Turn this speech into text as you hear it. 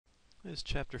This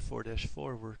chapter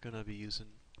 4-4, we're going to be using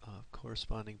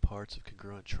corresponding parts of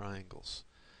congruent triangles.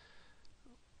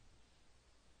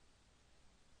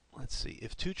 Let's see,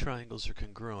 if two triangles are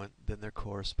congruent, then their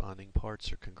corresponding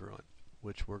parts are congruent,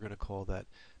 which we're going to call that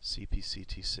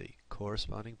CPCTC.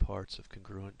 Corresponding parts of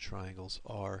congruent triangles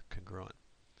are congruent.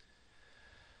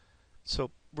 So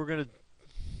we're going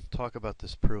to talk about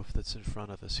this proof that's in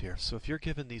front of us here. So if you're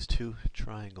given these two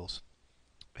triangles,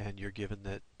 and you're given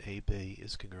that AB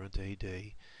is congruent to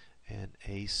AD, and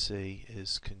AC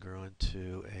is congruent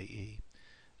to AE,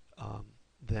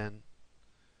 then,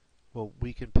 well,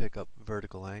 we can pick up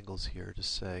vertical angles here to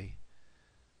say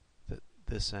that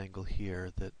this angle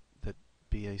here, that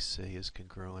BAC is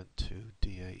congruent to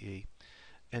DAE.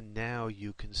 And now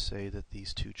you can say that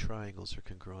these two triangles are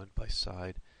congruent by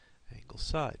side, angle,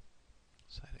 side.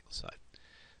 Side, angle, side.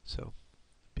 So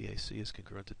BAC is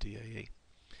congruent to DAE.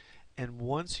 And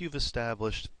once you've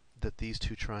established that these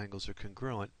two triangles are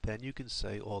congruent, then you can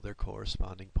say all their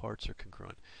corresponding parts are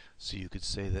congruent. So you could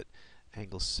say that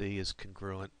angle C is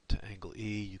congruent to angle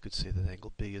E. You could say that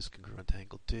angle B is congruent to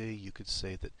angle D. You could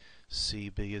say that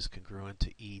CB is congruent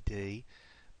to ED.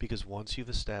 Because once you've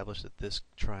established that this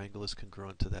triangle is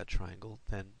congruent to that triangle,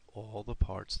 then all the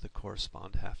parts that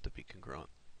correspond have to be congruent.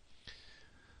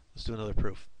 Let's do another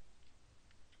proof.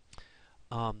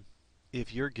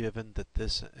 If you're given that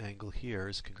this angle here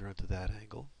is congruent to that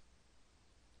angle,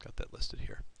 got that listed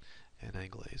here, and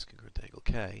angle A is congruent to angle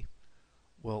K,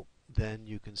 well, then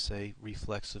you can say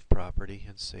reflexive property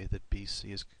and say that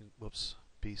BC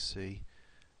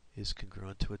is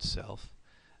congruent to itself.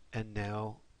 And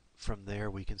now from there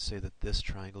we can say that this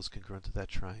triangle is congruent to that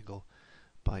triangle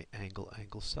by angle,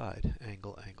 angle, side,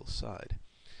 angle, angle, side.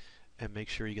 And make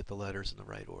sure you get the letters in the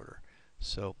right order.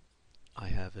 So I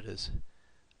have it as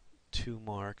 2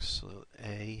 marks, so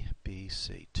A, B,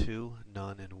 C. 2,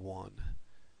 none, and 1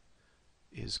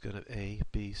 is going to, A,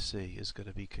 B, C is going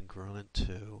to be congruent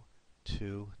to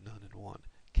 2, none, and 1.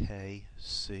 K,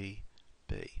 C,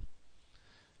 B.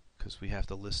 Because we have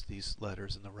to list these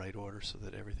letters in the right order so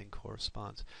that everything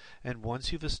corresponds. And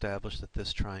once you've established that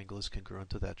this triangle is congruent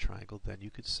to that triangle, then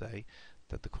you could say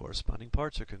that the corresponding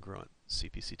parts are congruent.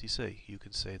 CPCTC. You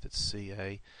can say that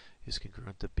CA is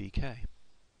congruent to BK.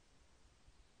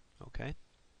 Okay?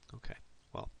 Okay.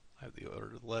 Well, I have the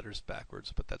order of the letters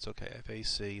backwards, but that's okay. I have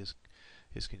AC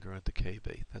is congruent to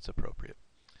KB. That's appropriate.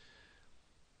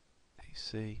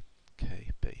 AC,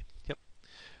 KB. Yep.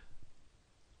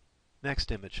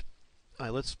 Next image.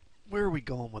 All right, where are we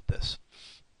going with this?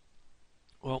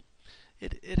 Well,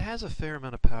 it has a fair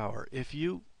amount of power. If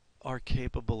you are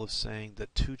capable of saying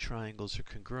that two triangles are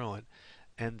congruent,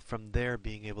 and from there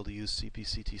being able to use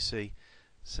CPCTC,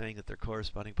 saying that their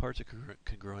corresponding parts are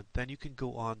congruent, then you can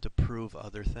go on to prove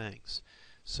other things.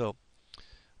 So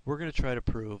we're going to try to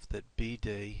prove that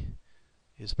BD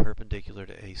is perpendicular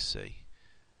to AC.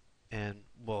 And,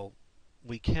 well,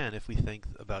 we can if we think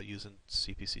about using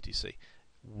CPCTC.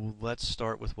 Let's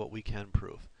start with what we can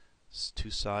prove. Two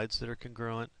sides that are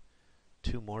congruent,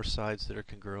 two more sides that are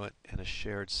congruent, and a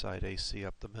shared side AC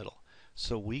up the middle.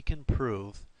 So we can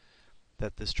prove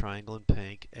that this triangle in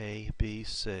pink,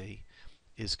 ABC,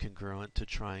 is congruent to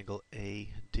triangle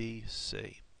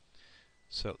ADC.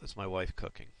 So that's my wife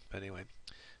cooking. But anyway,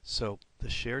 so the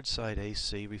shared side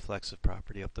AC reflexive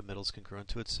property up the middle is congruent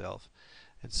to itself.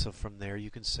 And so from there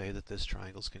you can say that this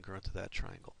triangle is congruent to that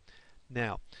triangle.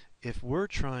 Now, if we're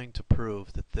trying to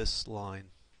prove that this line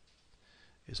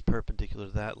is perpendicular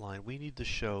to that line, we need to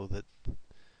show that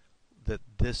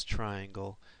this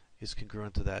triangle is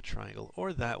congruent to that triangle,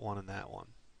 or that one and that one.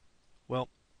 Well,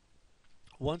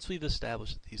 once we've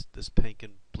established that this pink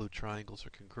and blue triangles are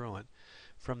congruent,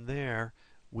 from there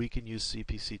we can use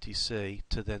CPCTC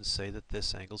to then say that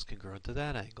this angle is congruent to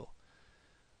that angle.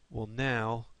 Well,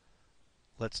 now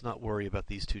let's not worry about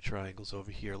these two triangles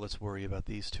over here. Let's worry about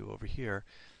these two over here.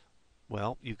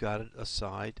 Well, you've got a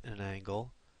side and an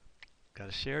angle, got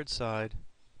a shared side.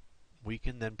 We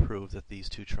can then prove that these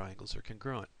two triangles are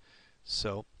congruent.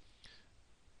 So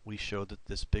we showed that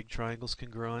this big triangle is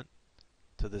congruent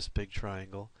to this big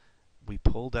triangle. We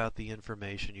pulled out the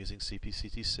information using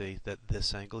CPCTC that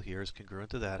this angle here is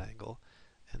congruent to that angle.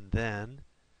 And then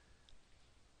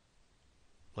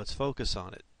let's focus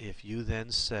on it. If you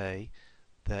then say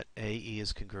that AE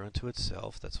is congruent to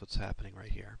itself, that's what's happening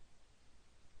right here,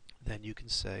 then you can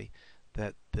say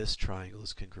that this triangle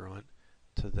is congruent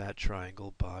to that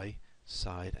triangle by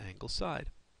side, angle,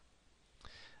 side.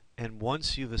 And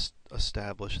once you've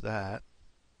established that,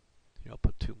 I'll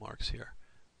put 2 marks here.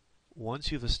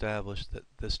 Once you've established that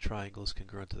this triangle is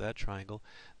congruent to that triangle,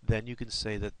 then you can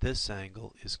say that this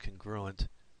angle is congruent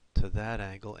to that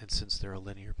angle, and since they're a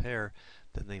linear pair,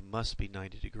 then they must be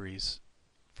 90 degrees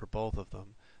for both of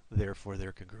them. Therefore,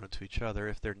 they're congruent to each other.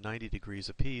 If they're 90 degrees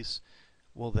apiece,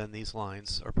 well, then these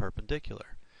lines are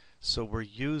perpendicular. So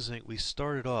we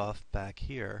started off back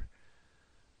here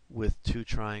with two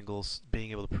triangles,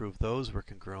 being able to prove those were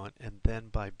congruent, and then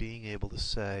by being able to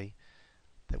say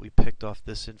that we picked off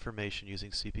this information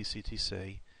using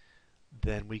CPCTC,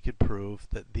 then we could prove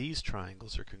that these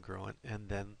triangles are congruent, and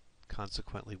then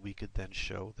consequently we could then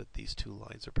show that these two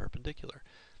lines are perpendicular.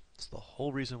 It's the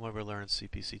whole reason why we're learning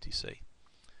CPCTC.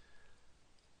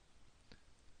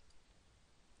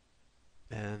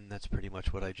 And that's pretty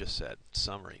much what I just said.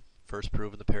 Summary. First,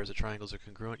 proving the pairs of triangles are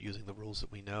congruent using the rules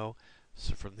that we know.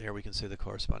 So from there we can say the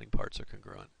corresponding parts are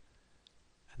congruent.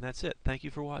 And that's it. Thank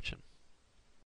you for watching.